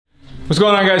What's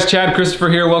going on, guys? Chad Christopher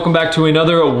here. Welcome back to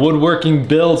another woodworking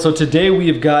build. So today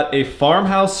we've got a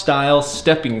farmhouse style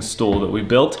stepping stool that we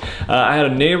built. I had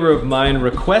a neighbor of mine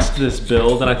request this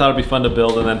build and I thought it'd be fun to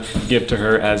build and then give to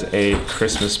her as a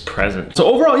Christmas present. So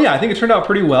overall, yeah, I think it turned out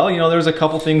pretty well. You know, there's a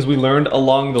couple things we learned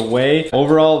along the way.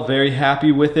 Overall, very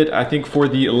happy with it. I think for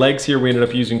the legs here, we ended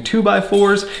up using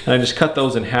 2x4s and I just cut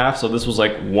those in half. So this was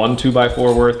like one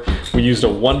 2x4 worth. We used a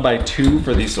 1x2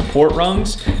 for the support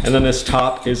rungs. And then this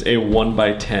top is a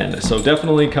 1x10. So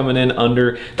definitely coming in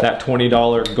under that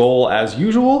 $20 goal as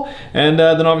usual. And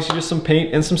then obviously just some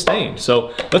paint and some stain.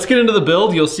 So let's get into the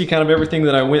build. You'll see kind of everything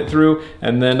that I went through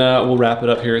and then we'll wrap it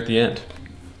up here at the end.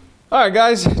 All right,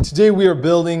 guys, today we are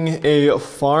building a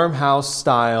farmhouse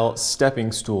style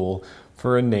stepping stool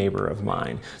for a neighbor of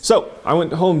mine. So I went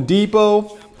to Home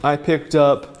Depot. I picked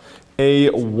up a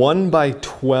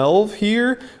 1x12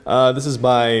 here. This is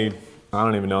by, I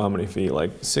don't even know how many feet,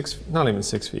 like not even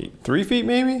 6 feet, 3 feet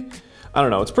maybe? I don't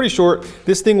know, it's pretty short.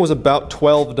 This thing was about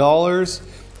 $12.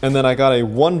 And then I got a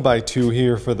 1x2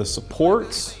 here for the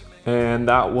supports. And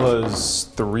that was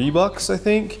 $3, I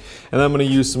think. And then I'm gonna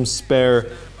use some spare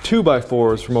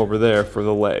 2x4s from over there for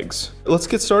the legs. Let's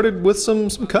get started with some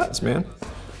cuts, man.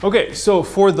 Okay, so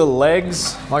for the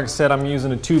legs, like I said, I'm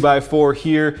using a 2x4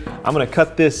 here. I'm gonna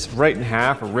cut this right in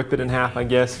half, or rip it in half, I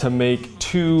guess, to make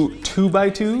two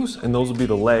 2x2s, and those will be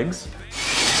the legs.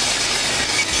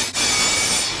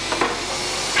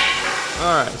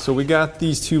 All right, so we got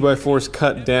these 2x4s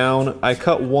cut down. I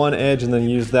cut one edge and then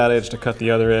used that edge to cut the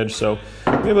other edge, so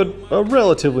we have a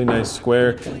relatively nice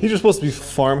square. These are supposed to be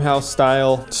farmhouse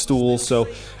style stools, so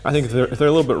I think if they're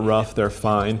a little bit rough, they're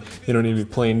fine. They don't need to be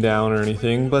planed down or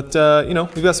anything, but you know,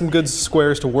 we've got some good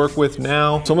squares to work with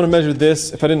now. So I'm gonna measure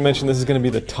this. If I didn't mention, this is gonna be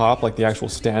the top, like the actual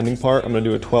standing part. I'm gonna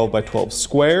do a 12x12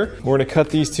 square. We're gonna cut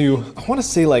these to, I wanna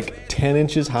say like 10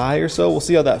 inches high or so. We'll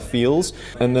see how that feels.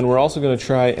 And then we're also gonna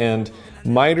try and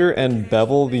miter and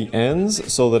bevel the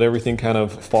ends so that everything kind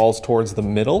of falls towards the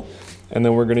middle. And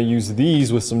then we're gonna use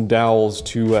these with some dowels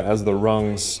to, as the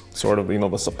rungs, sort of, you know,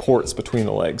 the supports between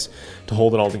the legs to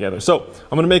hold it all together. So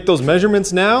I'm gonna make those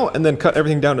measurements now and then cut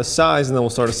everything down to size and then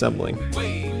we'll start assembling.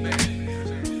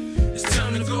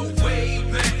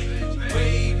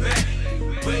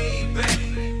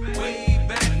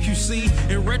 You see,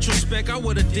 in retrospect, I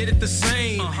would've did it the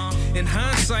same. In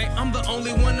hindsight, I'm the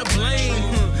only one to blame.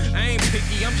 I ain't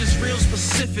picky, I'm just real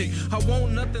specific. I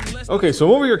want nothing less. Okay, so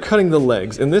I'm over here cutting the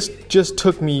legs, and this just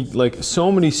took me like so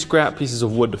many scrap pieces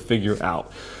of wood to figure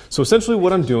out. So essentially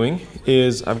what I'm doing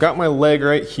is I've got my leg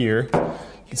right here. You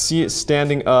can see it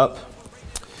standing up,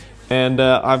 and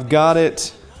I've got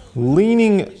it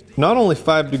leaning not only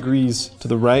 5 degrees to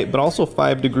the right, but also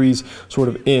 5 degrees sort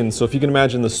of in. So if you can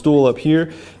imagine the stool up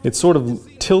here, it's sort of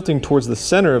tilting towards the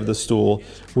center of the stool,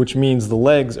 which means the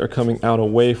legs are coming out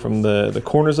away from the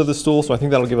corners of the stool. So I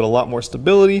think that'll give it a lot more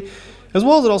stability, as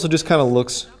well as it also just kind of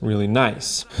looks really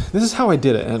nice. This is how I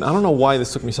did it, and I don't know why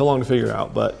this took me so long to figure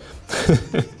out, but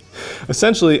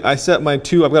essentially I set my I've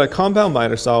got a compound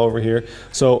miter saw over here.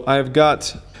 So I've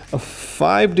got a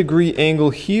 5 degree angle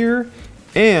here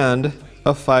and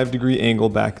a 5 degree angle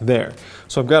back there.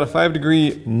 So I've got a 5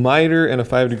 degree miter and a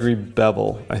 5 degree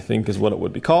bevel, I think is what it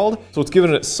would be called. So it's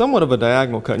giving it somewhat of a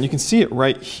diagonal cut, and you can see it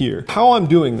right here. How I'm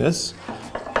doing this,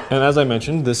 and as I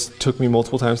mentioned, this took me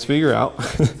multiple times to figure out.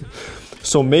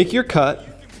 So make your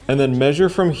cut and then measure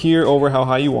from here over how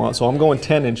high you want. So I'm going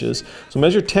 10 inches. So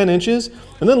measure 10 inches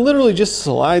and then literally just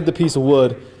slide the piece of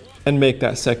wood and make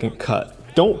that second cut.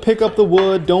 Don't pick up the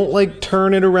wood, don't like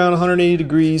turn it around 180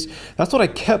 degrees. That's what I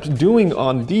kept doing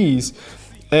on these.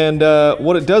 And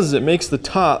what it does is it makes the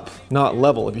top not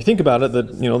level. If you think about it,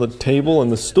 the table and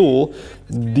the stool,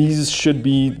 these should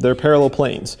be, they're parallel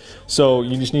planes. So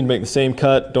you just need to make the same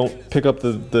cut. Don't pick up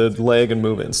the leg and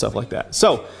move it and stuff like that.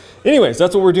 So anyways,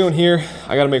 that's what we're doing here.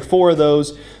 I gotta make 4 of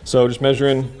those. So just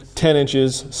measuring 10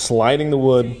 inches, sliding the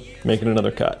wood, making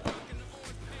another cut.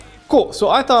 Cool, so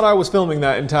I thought I was filming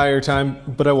that entire time,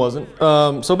 but I wasn't.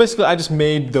 So basically I just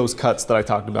made those cuts that I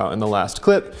talked about in the last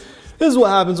clip. This is what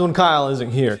happens when Kyle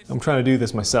isn't here. I'm trying to do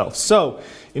this myself. So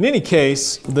in any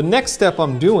case, the next step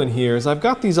I'm doing here is I've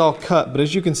got these all cut, but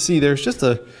as you can see, there's just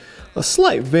a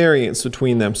slight variance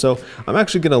between them. So I'm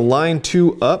actually gonna line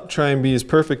 2 up, try and be as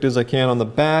perfect as I can on the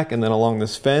back and then along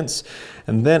this fence.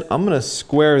 And then I'm gonna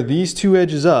square these 2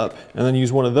 edges up and then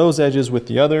use one of those edges with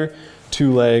the other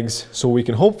 2 legs so we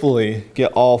can hopefully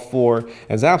get all 4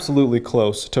 as absolutely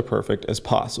close to perfect as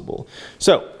possible.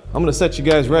 So I'm gonna set you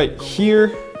guys right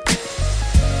here.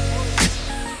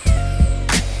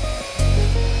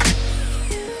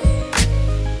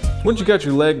 Once you got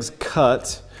your legs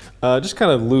cut, just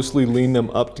kind of loosely lean them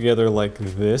up together like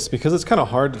this, because it's kind of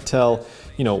hard to tell,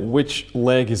 you know, which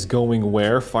leg is going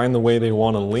where. Find the way they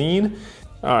want to lean.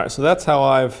 All right, so that's how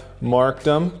I've marked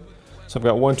them. So I've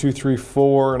got 1, 2, 3,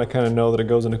 4, and I kind of know that it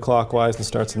goes into clockwise and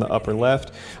starts in the upper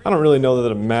left. I don't really know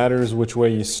that it matters which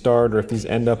way you start or if these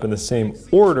end up in the same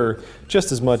order,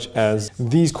 just as much as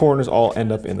these corners all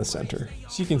end up in the center.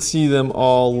 So you can see them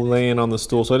all laying on the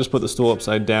stool. So I just put the stool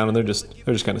upside down and they're just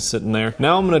kind of sitting there.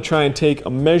 Now I'm gonna try and take a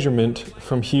measurement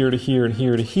from here to here and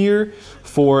here to here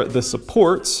for the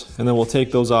supports, and then we'll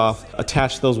take those off,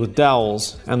 attach those with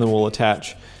dowels, and then we'll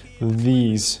attach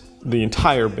these, the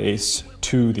entire base,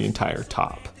 to the entire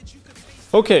top.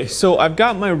 Okay, so I've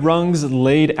got my rungs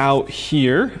laid out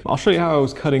here. I'll show you how I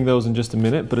was cutting those in just a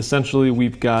minute, but essentially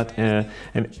we've got an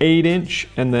 8-inch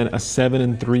and then a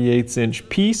 7 3/8 inch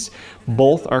piece.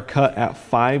 Both are cut at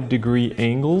 5-degree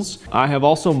angles. I have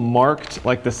also marked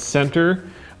like the center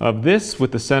of this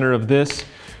with the center of this.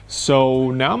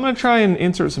 So now I'm gonna try and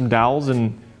insert some dowels,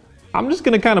 and I'm just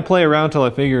gonna kind of play around till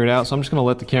I figure it out. So I'm just gonna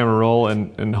let the camera roll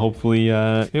and hopefully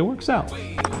it works out.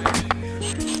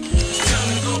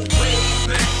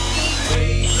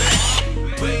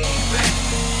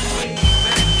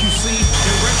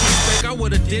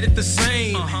 Would've did it the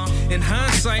same. In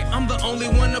hindsight, I'm the only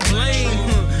one to blame.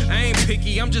 I ain't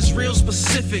picky, I'm just real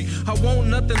specific. I want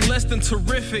nothing less than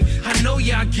terrific. I know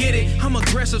y'all get it. I'm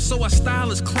aggressive, so our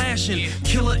style is clashing.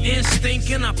 Killer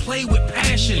instinct, and I play with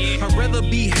passion. I'd rather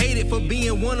be hated for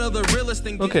being one of the realest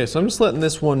things. Okay, so I'm just letting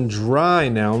this one dry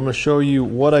now. I'm gonna show you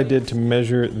what I did to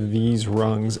measure these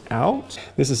rungs out.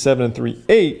 This is 7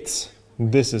 3/8.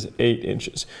 This is 8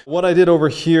 inches. What I did over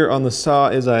here on the saw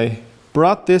is I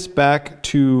brought this back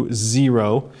to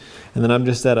 0, and then I'm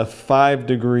just at a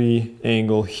 5-degree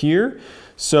angle here.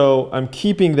 So I'm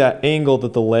keeping that angle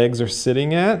that the legs are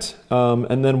sitting at.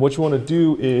 And then what you want to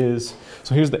do is,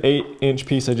 so here's the 8-inch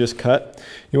piece I just cut.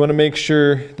 You want to make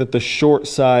sure that the short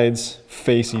sides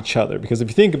face each other, because if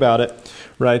you think about it,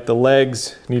 right, the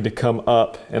legs need to come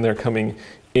up and they're coming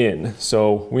in.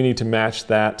 So we need to match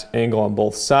that angle on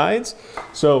both sides.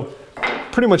 So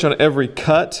pretty much on every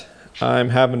cut, I'm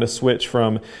having to switch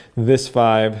from this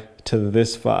 5 to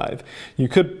this 5. You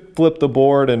could flip the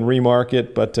board and remark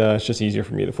it, but it's just easier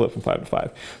for me to flip from 5 to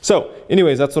 5. So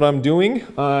anyways, that's what I'm doing.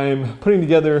 I'm putting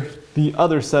together the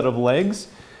other set of legs,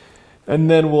 and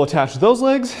then we'll attach those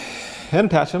legs and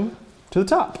attach them to the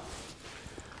top.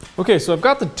 Okay, so I've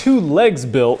got the 2 legs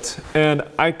built, and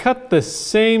I cut the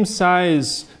same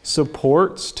size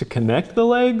supports to connect the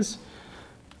legs.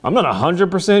 I'm not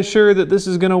 100% sure that this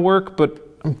is gonna work, but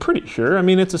I'm pretty sure. I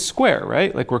mean, it's a square,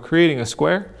 right? Like, we're creating a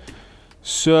square.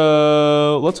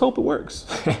 So let's hope it works.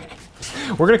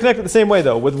 We're gonna connect it the same way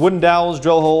though, with wooden dowels,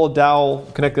 drill hole, dowel,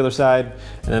 connect the other side,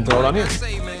 and then throw it on here.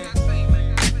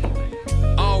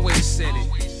 Always said it.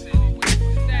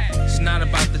 It's not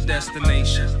about the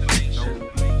destination.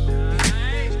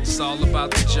 It's all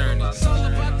about the journey.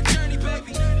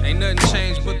 Ain't nothing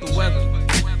changed but the weather.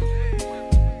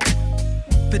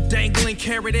 The dangling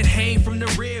carrot that hang from the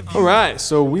rib. All right,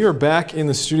 so we are back in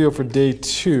the studio for day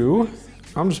 2.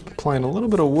 I'm just applying a little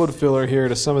bit of wood filler here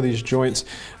to some of these joints.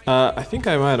 I think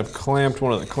I might have clamped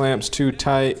one of the clamps too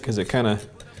tight because it kind of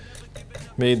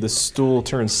made the stool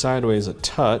turn sideways a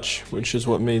touch, which is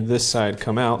what made this side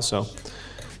come out. So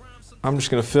I'm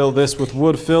just gonna fill this with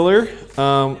wood filler,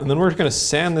 and then we're gonna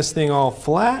sand this thing all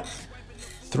flat,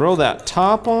 throw that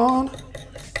top on,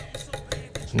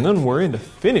 and then we're into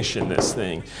finishing this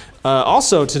thing.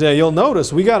 Also today, you'll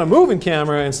notice we got a moving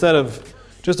camera instead of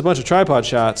just a bunch of tripod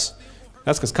shots.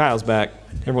 That's because Kyle's back.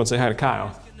 Everyone say hi to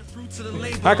Kyle.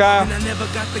 Hi, Kyle. I never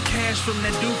got the cash from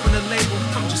that dude from the label.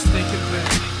 I'm just thinking that.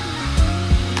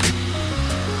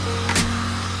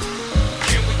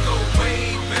 Can we go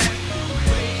way back,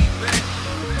 way back,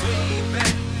 way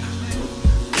back?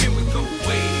 Can we go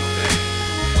way back,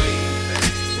 way back,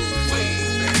 way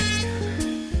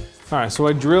back? All right, so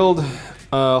I drilled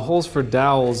holes for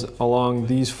dowels along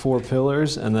these 4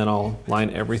 pillars, and then I'll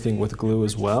line everything with glue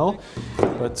as well.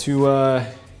 But to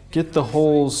get the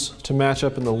holes to match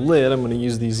up in the lid, I'm going to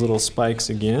use these little spikes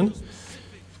again.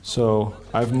 So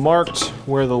I've marked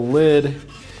where the lid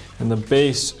and the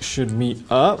base should meet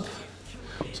up.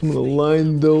 So I'm going to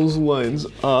line those lines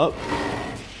up.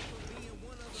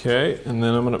 Okay, and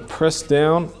then I'm going to press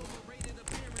down.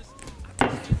 I'm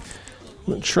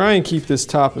going to try and keep this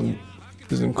top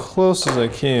as close as I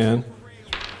can,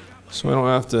 so I don't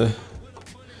have to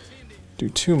do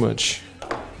too much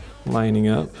lining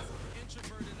up.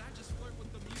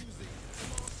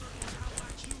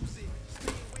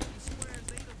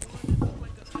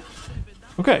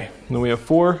 Okay, and then we have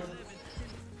 4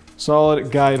 solid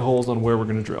guide holes on where we're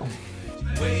gonna drill.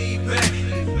 Way back,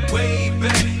 way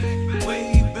back,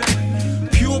 way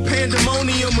back. Pure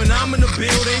pandemonium when I'm in the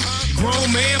building.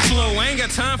 Grown man flow, I ain't got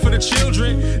time for the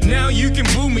children. Now you can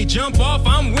boo me, jump off,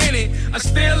 I'm winning. I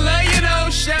still love you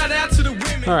though, shout out to the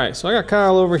women. All right, so I got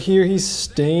Kyle over here. He's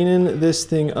staining this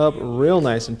thing up real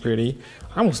nice and pretty.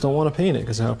 I almost don't want to paint it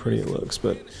because of how pretty it looks,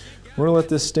 but we're gonna let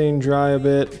this stain dry a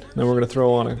bit. Then we're gonna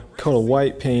throw on a coat of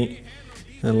white paint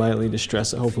and lightly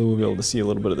distress it. Hopefully we'll be able to see a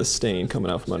little bit of the stain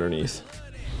coming out from underneath.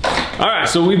 All right,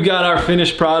 so we've got our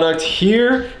finished product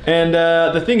here, and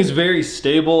the thing is very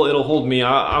stable. It'll hold me.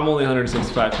 I'm only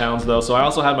 165 pounds though, so I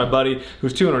also had my buddy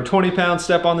who's 220 pounds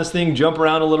step on this thing, jump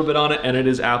around a little bit on it, and it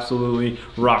is absolutely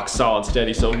rock solid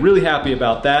steady. So really happy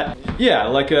about that. Yeah,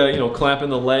 like you know, clamping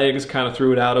the legs, kind of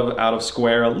threw it out of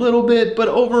square a little bit, but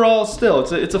overall still,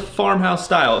 it's a farmhouse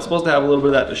style. It's supposed to have a little bit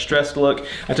of that distressed look.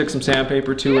 I took some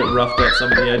sandpaper to it, roughed up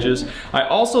some of the edges. I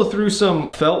also threw some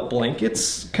felt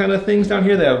blankets kind of things down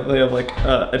here. They have like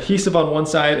adhesive on one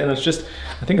side, and it's just,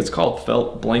 I think it's called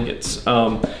felt blankets.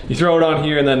 You throw it on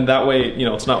here, and then that way, you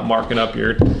know, it's not marking up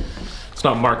your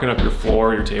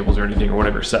floor, your tables, or anything, or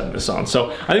whatever you're setting this on.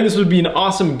 So I think this would be an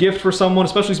awesome gift for someone,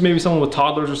 especially maybe someone with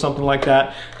toddlers or something like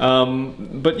that.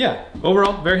 But yeah,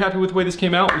 overall, very happy with the way this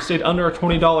came out. We stayed under our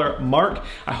 $20 mark.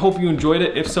 I hope you enjoyed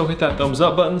it. If so, hit that thumbs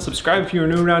up button. Subscribe if you're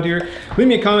new around here. Leave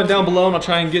me a comment down below, and I'll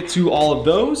try and get to all of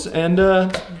those. And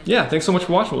yeah, thanks so much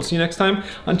for watching. We'll see you next time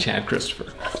on Chad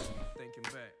Christopher.